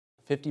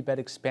50-bed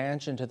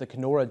expansion to the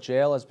Kenora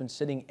Jail has been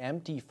sitting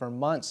empty for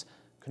months.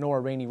 Kenora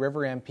Rainy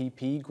River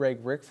MPP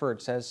Greg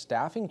Rickford says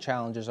staffing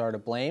challenges are to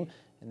blame.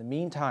 In the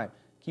meantime,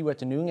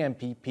 Kiiwetinoong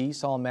MPP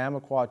Saul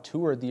Mamakwa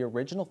toured the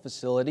original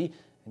facility,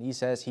 and he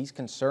says he's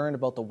concerned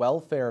about the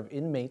welfare of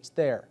inmates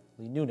there.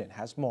 Lee Noonan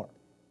has more.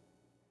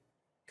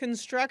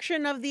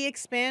 Construction of the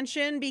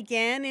expansion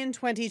began in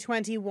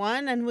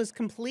 2021 and was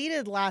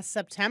completed last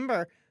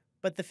September,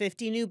 but the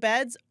 50 new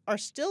beds are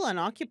still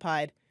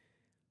unoccupied.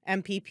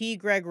 MPP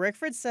Greg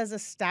Rickford says a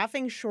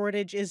staffing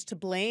shortage is to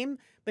blame,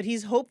 but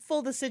he's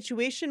hopeful the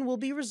situation will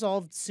be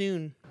resolved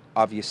soon.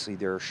 Obviously,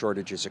 there are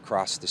shortages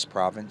across this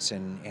province,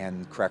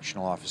 and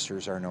correctional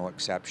officers are no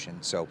exception.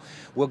 So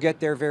we'll get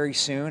there very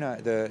soon.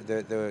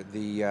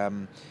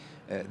 The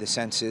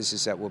sense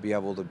is that we'll be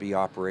able to be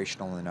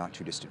operational in the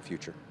not-too-distant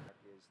future.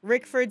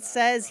 Rickford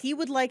says he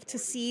would like to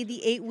see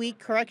the 8-week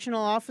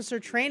correctional officer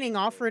training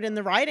offered in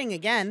the riding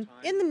again.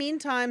 In the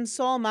meantime,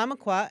 Saul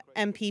Mamakwa,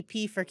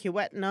 MPP for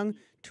Kiiwetinoong,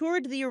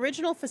 toured the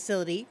original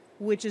facility,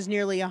 which is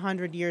nearly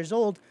 100 years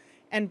old,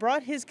 and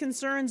brought his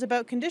concerns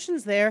about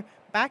conditions there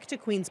back to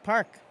Queen's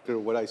Park.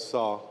 What I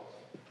saw,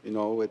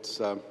 it's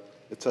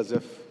as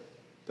if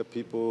the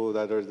people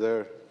that are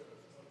there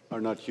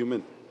are not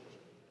human.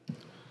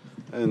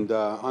 And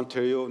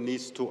Ontario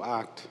needs to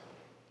act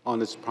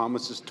on its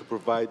promises to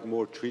provide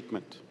more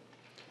treatment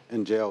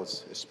in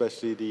jails,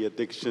 especially the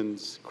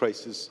addictions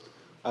crisis,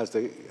 as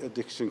the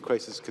addiction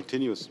crisis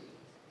continues.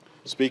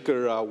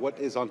 Speaker, what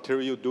is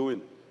Ontario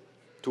doing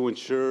to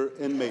ensure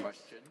inmates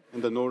in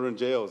the northern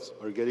jails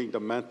are getting the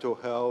mental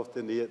health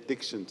and the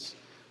addictions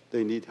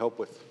they need help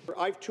with?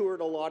 I've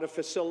toured a lot of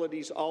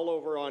facilities all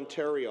over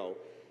Ontario,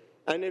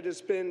 and it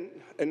has been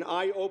an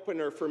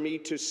eye-opener for me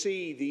to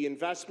see the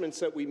investments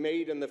that we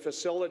made in the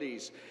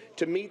facilities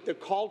to meet the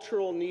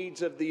cultural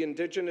needs of the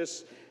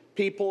Indigenous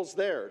peoples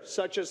there,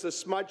 such as the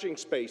smudging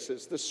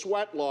spaces, the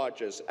sweat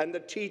lodges, and the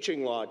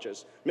teaching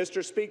lodges.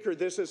 Mr. Speaker,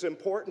 this is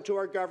important to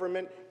our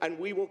government, and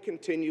we will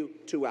continue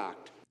to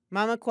act.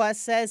 Mamakwa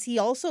says he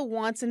also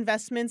wants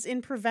investments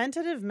in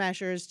preventative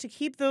measures to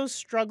keep those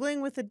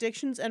struggling with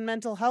addictions and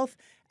mental health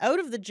out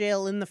of the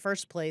jail in the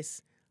first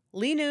place.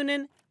 Lee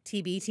Noonan,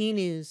 TBT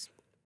News.